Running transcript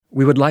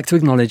We would like to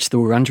acknowledge the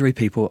Wurundjeri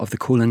people of the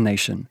Kulin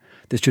Nation,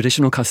 the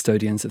traditional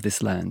custodians of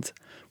this land.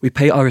 We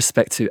pay our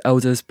respect to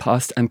elders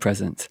past and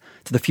present,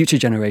 to the future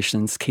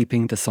generations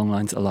keeping the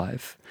songlines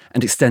alive,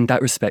 and extend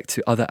that respect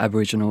to other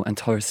Aboriginal and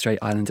Torres Strait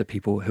Islander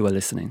people who are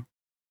listening.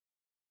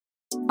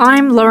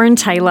 I'm Lauren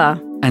Taylor.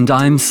 And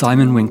I'm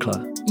Simon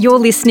Winkler. You're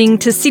listening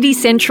to City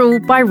Central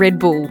by Red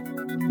Bull.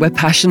 We're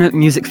passionate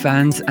music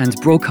fans and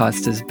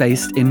broadcasters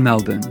based in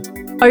Melbourne.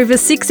 Over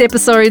 6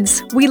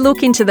 episodes, we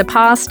look into the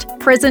past,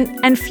 present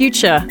and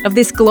future of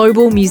this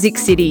global music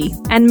city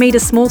and meet a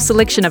small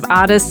selection of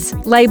artists,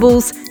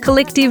 labels,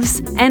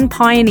 collectives and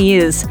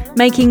pioneers,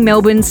 making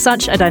Melbourne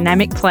such a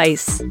dynamic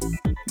place.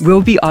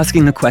 We'll be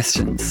asking the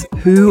questions: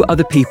 who are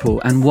the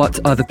people and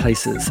what are the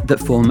places that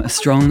form a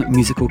strong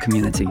musical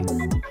community?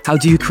 How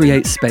do you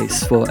create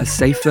space for a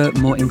safer,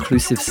 more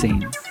inclusive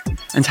scene?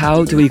 And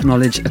how do we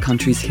acknowledge a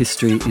country's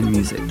history in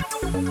music?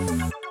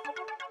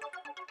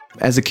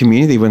 As a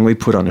community, when we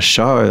put on a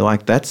show,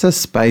 that's a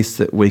space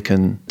that we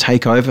can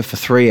take over for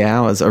 3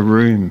 hours, a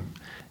room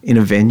in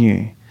a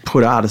venue,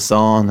 put artists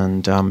on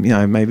and,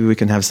 maybe we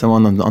can have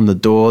someone on the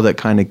door that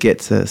kind of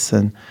gets us.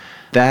 And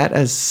that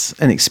as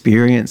an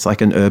experience, like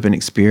an urban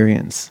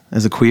experience,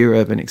 as a queer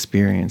urban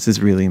experience,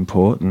 is really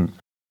important.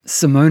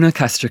 Simona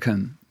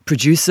Castricum,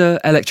 producer,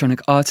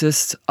 electronic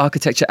artist,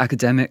 architecture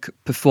academic,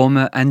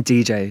 performer and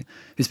DJ,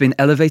 who's been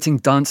elevating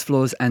dance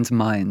floors and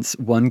minds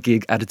one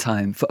gig at a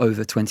time for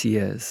over 20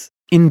 years.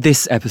 In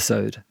this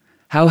episode,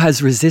 how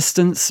has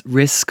resistance,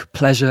 risk,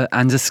 pleasure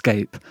and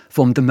escape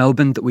formed the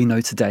Melbourne that we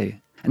know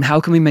today? And how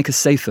can we make a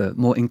safer,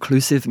 more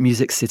inclusive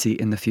music city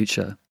in the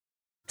future?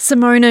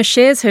 Simona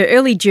shares her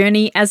early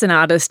journey as an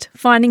artist,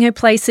 finding her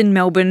place in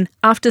Melbourne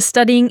after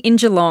studying in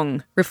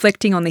Geelong,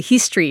 reflecting on the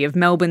history of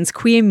Melbourne's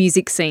queer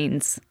music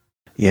scenes.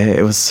 Yeah,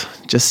 it was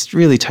just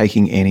really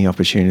taking any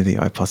opportunity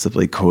I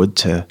possibly could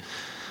to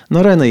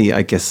not only,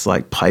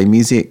 play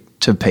music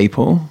to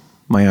people,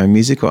 my own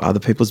music or other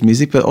people's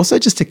music, but also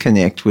just to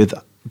connect with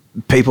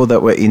people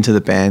that were into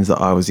the bands that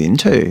I was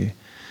into.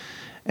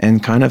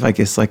 And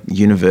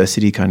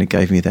university kind of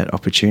gave me that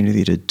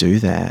opportunity to do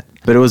that.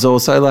 But it was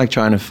also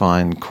trying to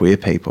find queer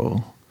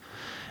people.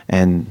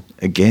 And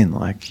again,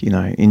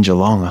 in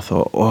Geelong, I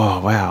thought, oh,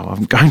 wow,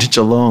 I'm going to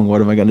Geelong. What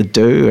am I going to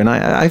do? And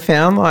I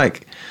found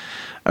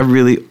a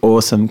really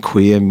awesome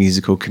queer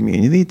musical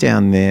community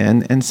down there.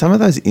 And some of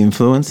those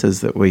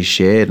influences that we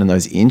shared and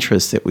those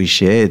interests that we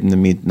shared in the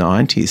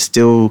mid-90s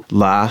still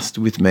last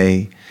with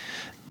me.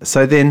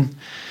 So then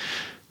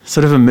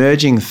sort of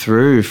emerging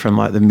through from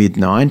the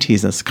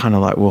mid-90s, it's kind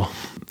of well,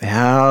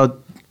 how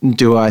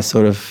do I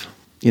sort of,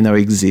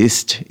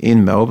 exist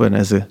in Melbourne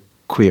as a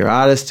queer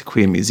artist,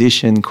 queer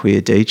musician,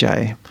 queer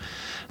DJ?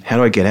 How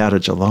do I get out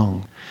of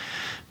Geelong?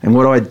 And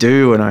what do I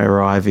do when I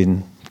arrive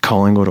in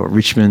Collingwood or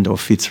Richmond or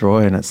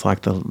Fitzroy, and it's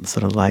the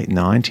sort of late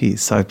 90s.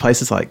 So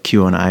places like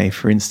Q&A,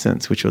 for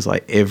instance, which was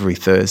every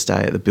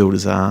Thursday at the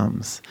Builders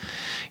Arms,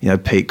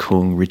 Pete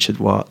Kung, Richard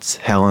Watts,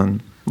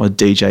 Helen, my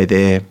DJ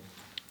there.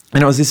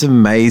 And it was this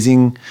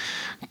amazing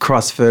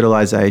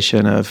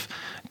cross-fertilisation of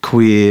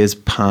queers,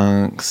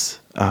 punks,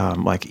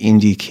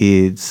 indie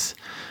kids,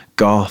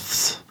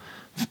 goths,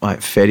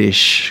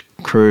 fetish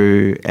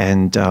crew,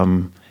 and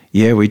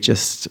we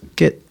just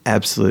get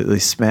absolutely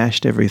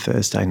smashed every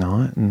Thursday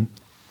night. And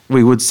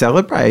we would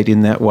celebrate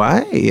in that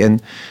way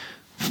and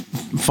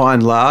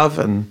find love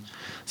and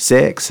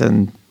sex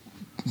and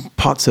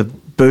pots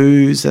of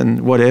booze and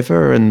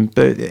whatever.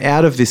 But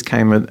out of this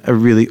came a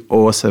really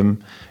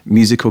awesome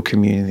musical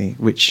community,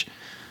 which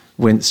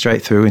went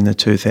straight through in the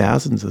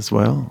 2000s as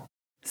well.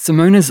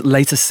 Simona's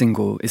latest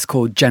single is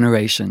called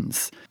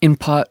Generations, in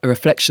part a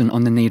reflection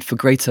on the need for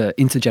greater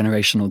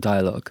intergenerational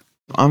dialogue.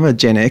 I'm a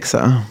Gen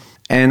Xer.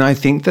 And I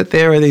think that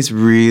there are these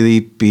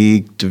really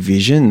big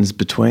divisions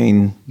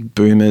between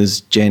boomers,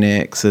 Gen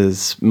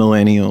Xers,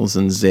 millennials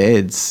and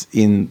Zs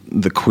in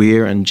the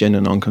queer and gender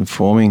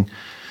non-conforming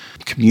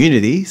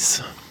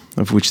communities,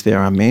 of which there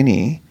are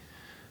many.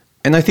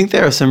 And I think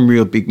there are some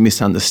real big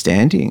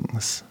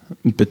misunderstandings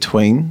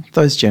between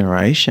those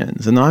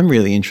generations. And I'm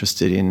really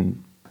interested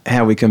in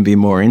how we can be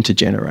more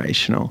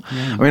intergenerational.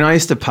 Yeah. I mean, I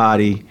used to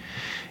party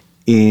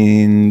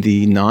in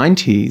the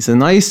 90s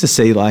and I used to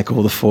see all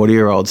the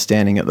 40-year-olds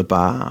standing at the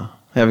bar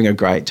having a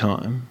great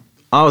time.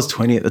 I was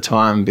 20 at the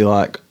time and be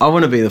I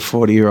want to be the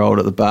 40-year-old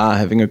at the bar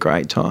having a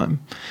great time.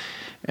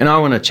 And I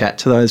want to chat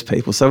to those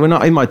people. So when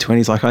in my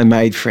 20s, I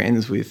made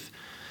friends with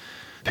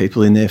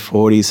people in their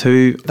 40s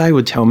who they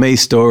would tell me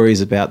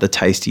stories about the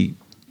Tasty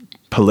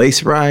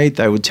police raid.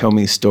 They would tell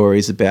me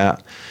stories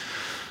about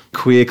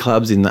queer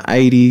clubs in the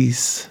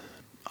 80s.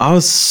 I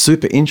was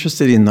super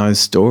interested in those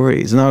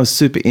stories, and I was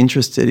super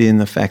interested in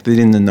the fact that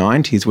in the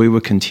 90s we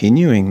were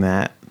continuing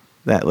that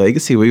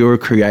legacy. We were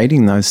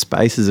creating those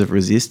spaces of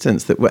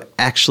resistance that were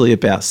actually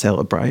about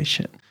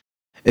celebration.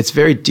 It's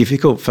very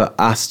difficult for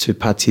us to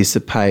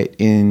participate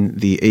in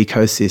the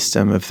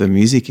ecosystem of the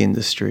music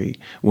industry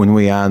when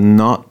we are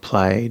not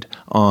played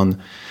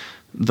on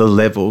the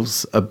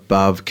levels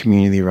above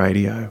community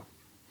radio.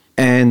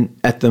 And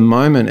at the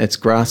moment, it's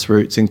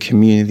grassroots and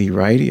community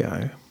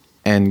radio.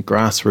 and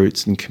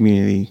grassroots and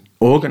community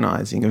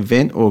organising,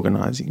 event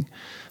organising,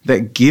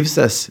 that gives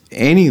us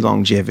any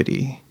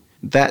longevity,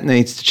 that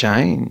needs to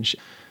change.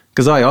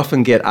 Because I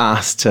often get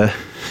asked to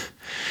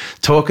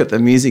talk at the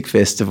music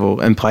festival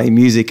and play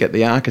music at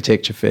the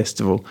architecture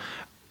festival.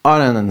 I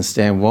don't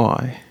understand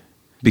why.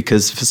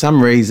 Because for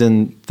some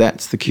reason,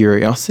 that's the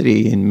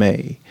curiosity in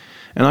me.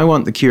 And I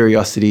want the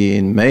curiosity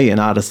in me, an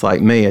artist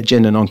like me, a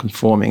gender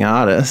non-conforming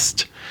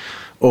artist,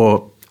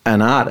 or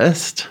an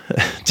artist,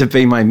 to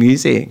be my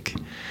music.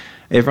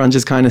 Everyone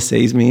just kind of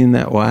sees me in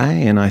that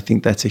way, and I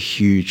think that's a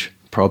huge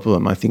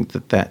problem. I think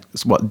that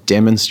that's what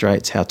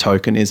demonstrates how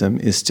tokenism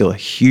is still a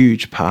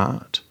huge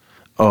part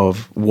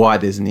of why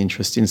there's an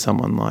interest in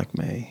someone like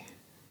me.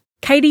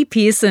 Katie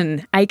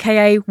Pearson,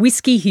 aka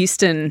Whiskey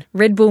Houston,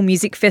 Red Bull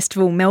Music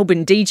Festival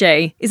Melbourne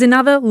DJ, is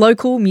another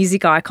local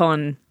music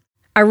icon.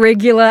 A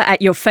regular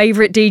at your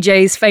favourite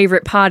DJ's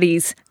favourite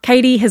parties,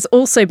 Katie has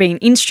also been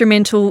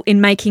instrumental in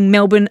making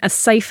Melbourne a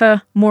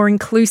safer, more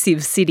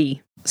inclusive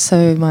city.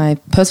 So my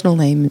personal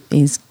name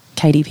is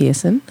Katie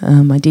Pearson.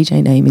 My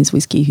DJ name is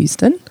Whiskey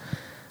Houston.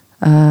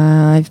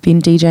 I've been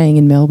DJing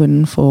in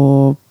Melbourne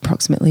for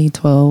approximately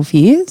 12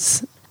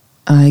 years.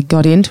 I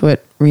got into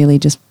it really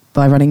just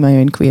by running my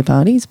own queer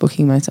parties,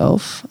 booking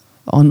myself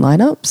on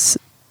lineups,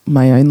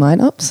 my own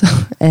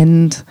lineups,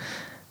 and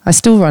I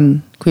still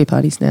run queer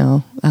parties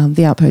now.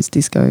 The Outpost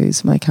Disco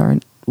is my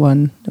current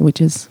one,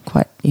 which is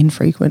quite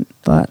infrequent,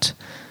 but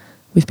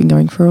we've been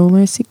going for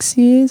almost 6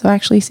 years, or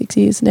actually 6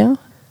 years now.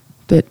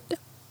 But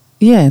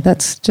yeah,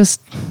 that's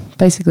just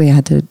basically I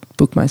had to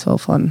book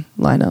myself on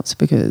lineups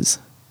because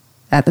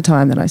at the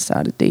time that I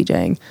started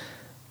DJing,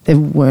 there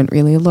weren't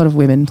really a lot of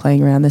women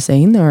playing around the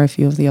scene. There were a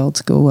few of the old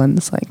school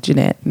ones like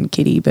Jeanette and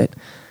Kitty, but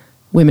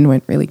women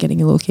weren't really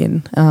getting a look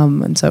in.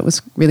 And so it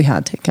was really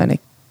hard to kind of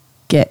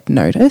get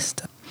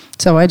noticed.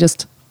 So I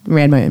just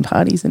ran my own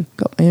parties and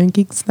got my own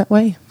gigs that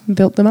way and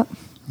built them up.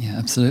 Yeah,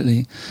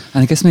 absolutely.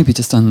 And I guess maybe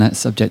just on that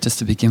subject, just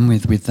to begin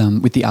with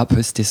the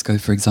Outpost Disco,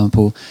 for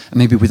example, and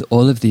maybe with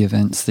all of the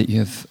events that you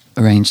have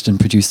arranged and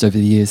produced over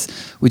the years,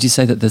 would you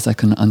say that there's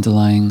like an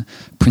underlying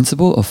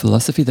principle or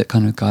philosophy that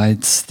kind of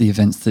guides the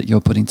events that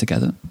you're putting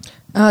together?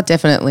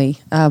 Definitely.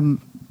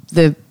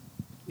 The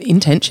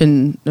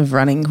intention of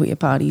running queer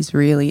parties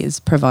really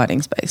is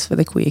providing space for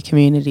the queer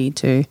community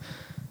to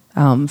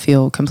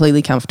feel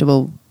completely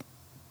comfortable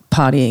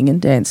partying and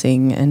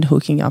dancing and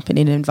hooking up in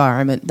an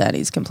environment that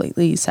is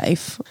completely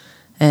safe.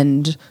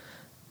 And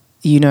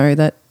you know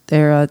that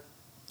there are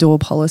door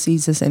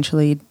policies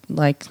essentially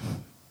like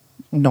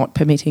not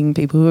permitting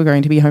people who are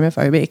going to be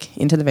homophobic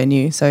into the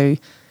venue. So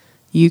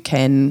you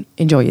can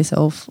enjoy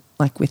yourself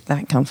like with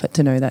that comfort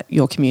to know that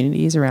your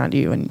community is around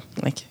you and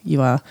like you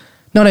are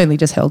not only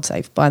just held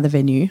safe by the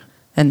venue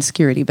and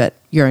security, but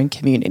your own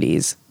community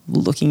is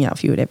looking out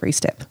for you at every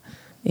step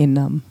in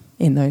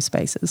those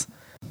spaces.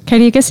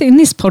 Katie, I guess in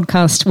this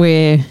podcast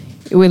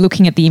we're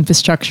looking at the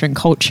infrastructure and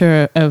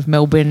culture of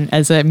Melbourne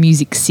as a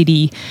music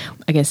city,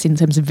 I guess in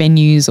terms of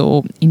venues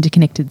or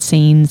interconnected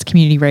scenes,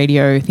 community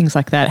radio, things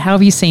like that. How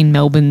have you seen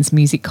Melbourne's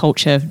music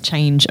culture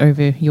change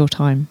over your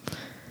time?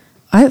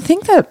 I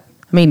think that,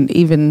 I mean,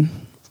 even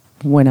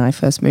when I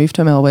first moved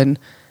to Melbourne,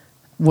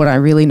 what I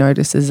really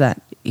noticed is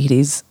that it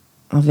is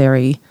a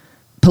very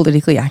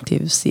politically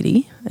active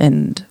city,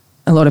 and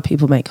a lot of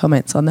people make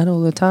comments on that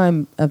all the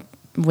time.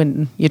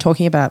 When you're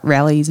talking about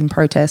rallies and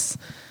protests,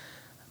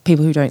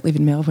 people who don't live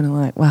in Melbourne are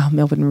like, wow,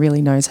 Melbourne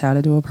really knows how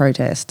to do a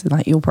protest.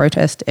 Like, you'll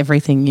protest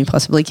everything you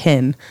possibly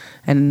can,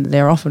 and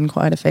they're often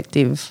quite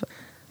effective.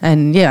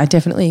 And yeah, I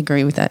definitely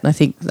agree with that. And I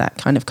think that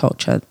kind of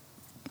culture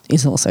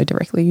is also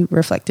directly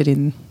reflected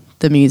in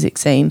the music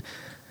scene.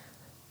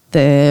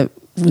 There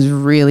was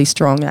really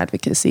strong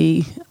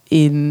advocacy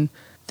in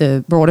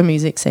the broader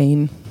music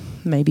scene,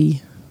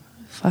 maybe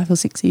 5 or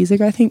 6 years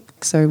ago, I think.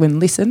 So when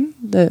Listen,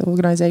 the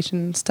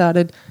organisation,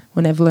 started,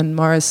 when Evelyn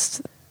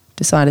Morris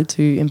decided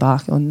to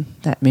embark on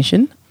that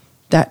mission,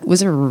 that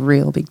was a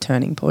real big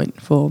turning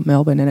point for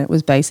Melbourne, and it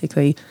was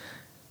basically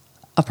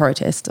a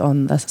protest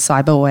on the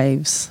cyber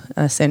waves,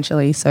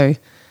 essentially. So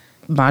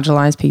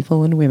marginalised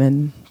people and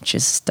women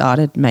just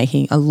started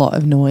making a lot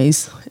of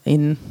noise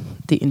in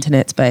the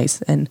internet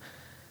space and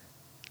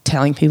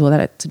telling people that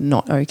it's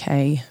not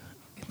okay,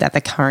 that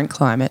the current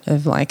climate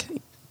of like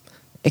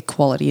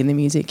equality in the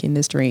music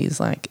industry is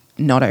like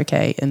not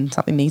okay and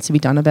something needs to be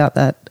done about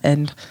that.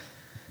 And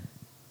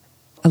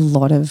a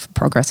lot of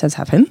progress has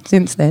happened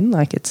since then.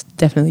 Like, it's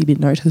definitely been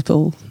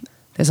noticeable.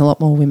 There's a lot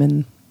more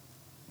women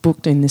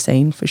booked in the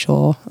scene for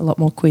sure, a lot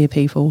more queer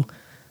people.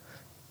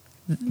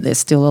 There's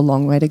still a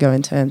long way to go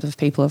in terms of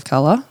people of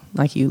colour.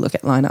 Like, you look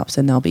at lineups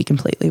and they'll be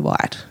completely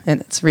white, and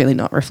it's really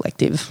not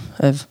reflective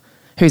of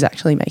who's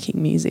actually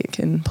making music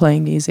and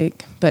playing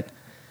music. But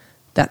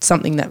that's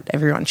something that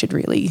everyone should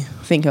really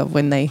think of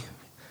when they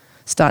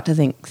start to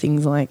think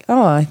things like,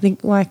 oh, I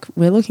think like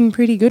we're looking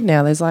pretty good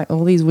now. There's like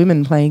all these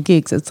women playing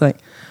gigs. It's like,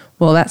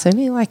 well, that's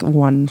only like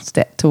one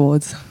step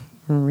towards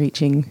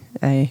reaching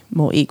a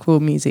more equal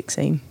music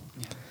scene.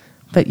 Yeah.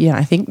 But yeah,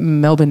 I think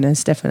Melbourne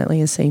is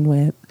definitely a scene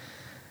where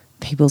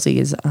people's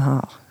ears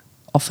are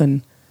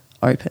often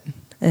open.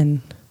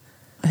 And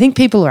I think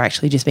people are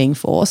actually just being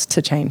forced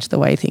to change the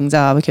way things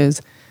are,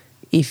 because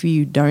if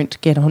you don't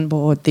get on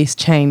board this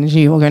change,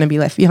 you are going to be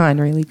left behind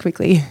really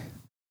quickly.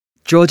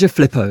 Georgia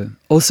Flippo,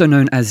 also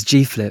known as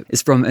G-Flip,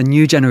 is from a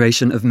new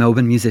generation of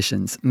Melbourne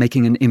musicians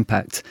making an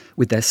impact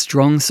with their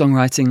strong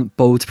songwriting,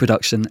 bold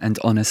production and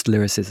honest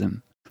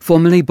lyricism.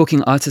 Formerly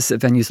booking artists at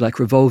venues like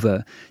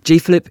Revolver,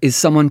 G-Flip is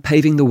someone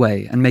paving the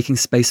way and making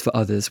space for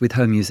others with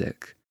her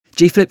music.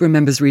 G-Flip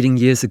remembers reading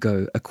years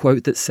ago a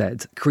quote that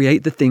said,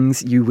 "Create the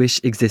things you wish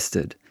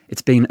existed."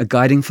 It's been a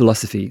guiding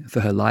philosophy for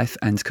her life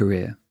and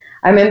career.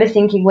 I remember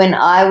thinking when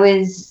I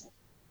was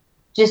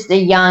just a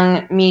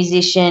young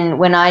musician,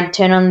 when I'd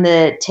turn on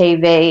the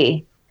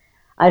TV,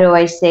 I'd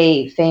always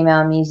see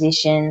female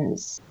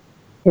musicians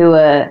who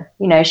were,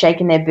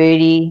 shaking their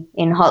booty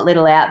in hot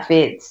little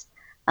outfits.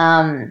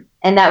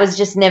 And that was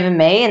just never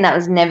me, and that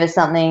was never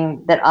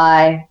something that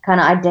I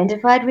kind of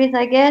identified with,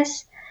 I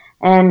guess.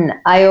 And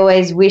I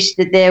always wished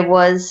that there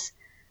was,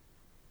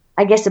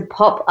 I guess, a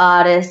pop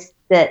artist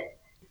that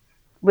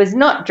was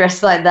not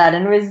dressed like that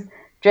and was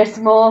dressed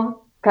more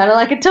kind of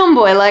like a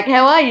tomboy, like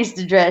how I used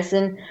to dress,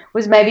 and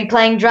was maybe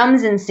playing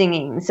drums and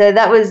singing. So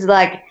that was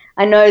like,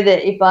 I know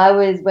that if I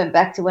went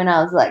back to when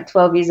I was like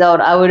 12 years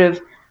old, I would have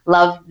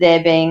loved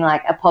there being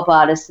like a pop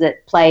artist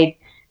that played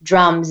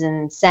drums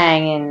and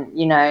sang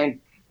and,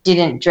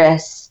 didn't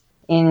dress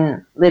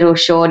in little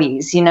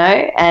shorties,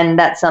 and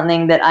that's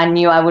something that I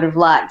knew I would have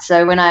liked.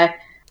 So when I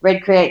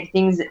read Create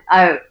Things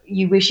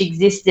You Wish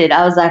Existed,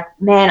 I was like,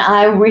 man,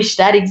 I wish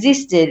that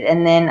existed.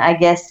 And then I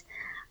guess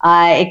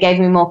it gave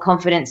me more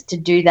confidence to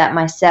do that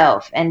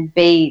myself and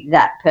be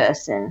that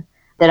person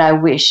that I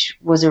wish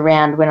was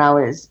around when I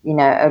was,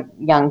 a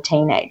young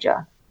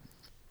teenager.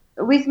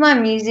 With my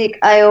music,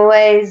 I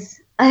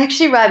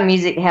actually write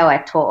music how I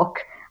talk,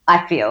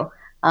 I feel.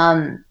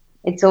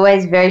 It's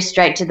always very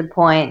straight to the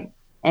point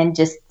and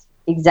just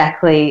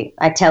exactly,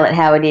 I tell it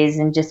how it is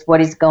and just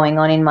what is going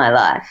on in my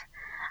life.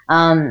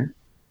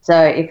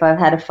 So if I've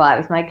had a fight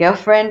with my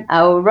girlfriend,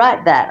 I will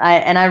write that.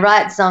 I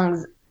write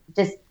songs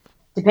just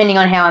depending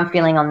on how I'm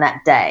feeling on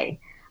that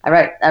day. I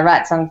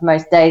write songs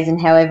most days,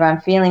 and however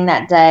I'm feeling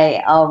that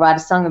day, I'll write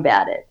a song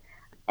about it.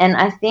 And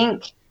I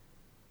think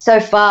so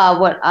far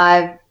what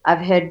I've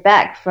heard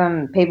back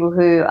from people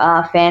who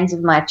are fans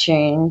of my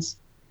tunes,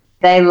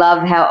 they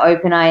love how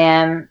open I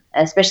am,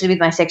 especially with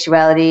my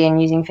sexuality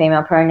and using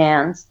female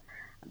pronouns.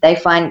 They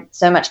find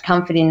so much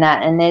comfort in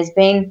that. And there's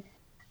been,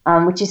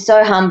 which is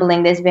so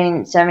humbling, there's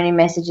been so many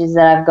messages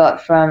that I've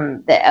got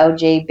from the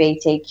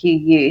LGBTQ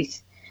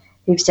youth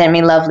who've sent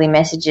me lovely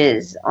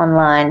messages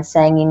online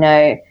saying,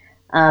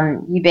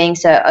 you being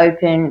so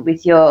open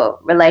with your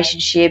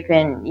relationship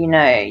and,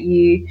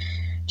 you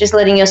just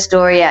letting your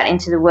story out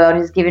into the world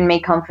has given me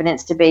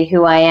confidence to be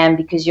who I am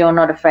because you're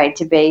not afraid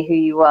to be who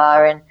you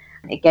are. And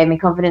it gave me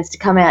confidence to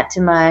come out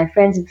to my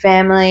friends and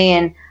family.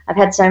 And I've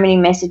had so many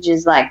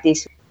messages like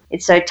this.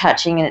 It's so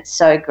touching and it's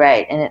so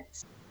great. And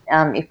it's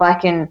if I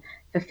can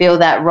fulfill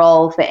that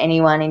role for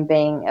anyone in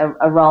being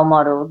a role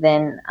model,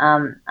 then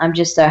I'm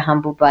just so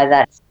humbled by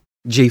that.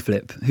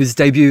 G-Flip, whose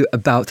debut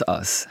About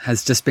Us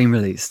has just been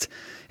released,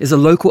 is a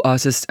local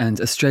artist and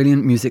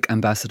Australian music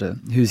ambassador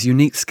whose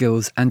unique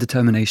skills and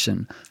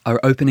determination are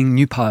opening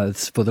new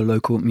paths for the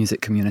local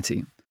music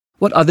community.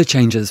 What other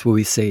changes will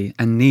we see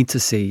and need to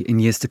see in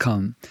years to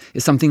come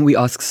is something we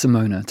ask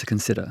Simona to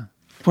consider.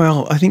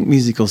 Well, I think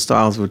musical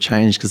styles will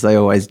change because they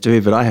always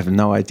do, but I have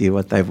no idea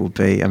what they will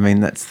be. I mean,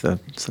 that's the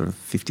sort of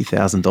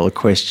 $50,000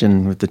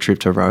 question with the trip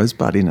to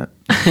Rosebud in it.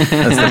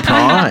 That's the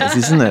prize,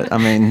 isn't it? I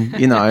mean,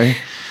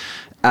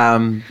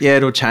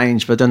 it'll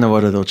change, but I don't know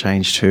what it'll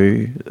change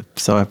to.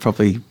 So I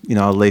probably,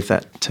 I'll leave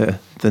that to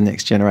the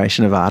next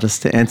generation of artists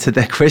to answer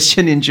that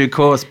question in due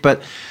course.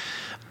 But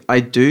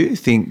I do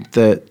think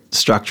that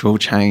structural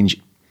change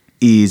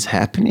is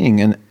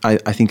happening, and I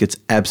think it's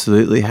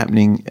absolutely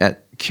happening at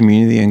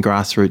community and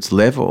grassroots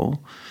level.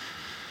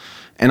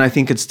 And I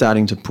think it's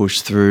starting to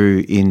push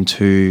through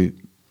into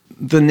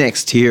the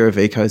next tier of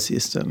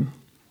ecosystem.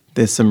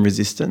 There's some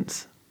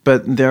resistance.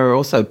 But there are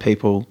also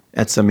people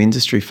at some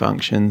industry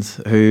functions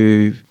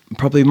who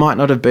probably might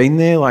not have been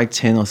there like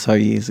 10 or so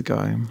years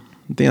ago,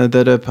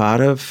 that are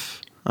part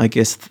of, I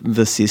guess,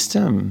 the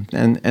system.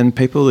 And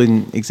people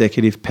in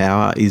executive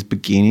power is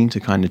beginning to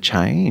kind of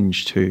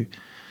change to,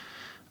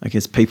 I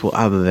guess, people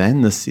other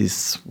than the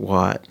cis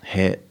white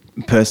het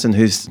person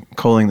who's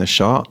calling the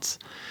shots.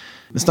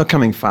 It's not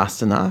coming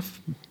fast enough,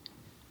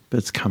 but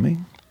it's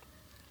coming.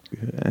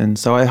 And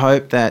so I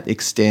hope that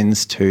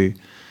extends to,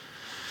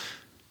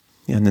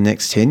 in the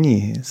next 10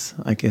 years,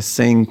 I guess,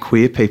 seeing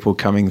queer people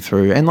coming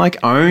through and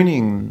like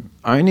owning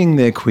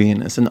their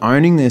queerness and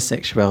owning their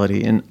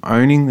sexuality and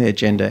owning their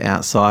gender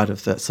outside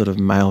of that sort of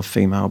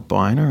male-female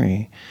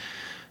binary,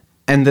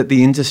 and that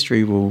the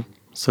industry will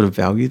sort of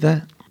value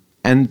that,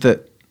 and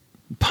that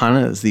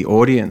punters, the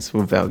audience,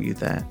 will value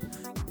that.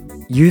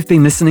 You've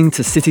been listening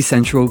to City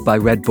Central by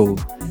Red Bull,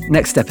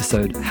 Next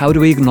episode, how do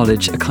we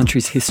acknowledge a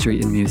country's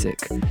history in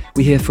music?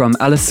 We hear from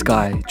Alice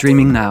Skye,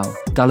 Dreaming Now,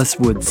 Dallas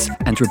Woods,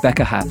 and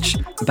Rebecca Hatch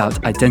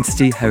about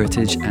identity,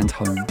 heritage, and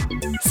home.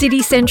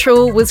 City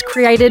Central was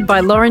created by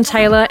Lauren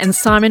Taylor and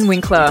Simon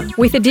Winkler,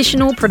 with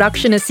additional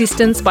production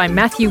assistance by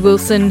Matthew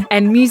Wilson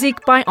and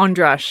music by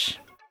Ondrash.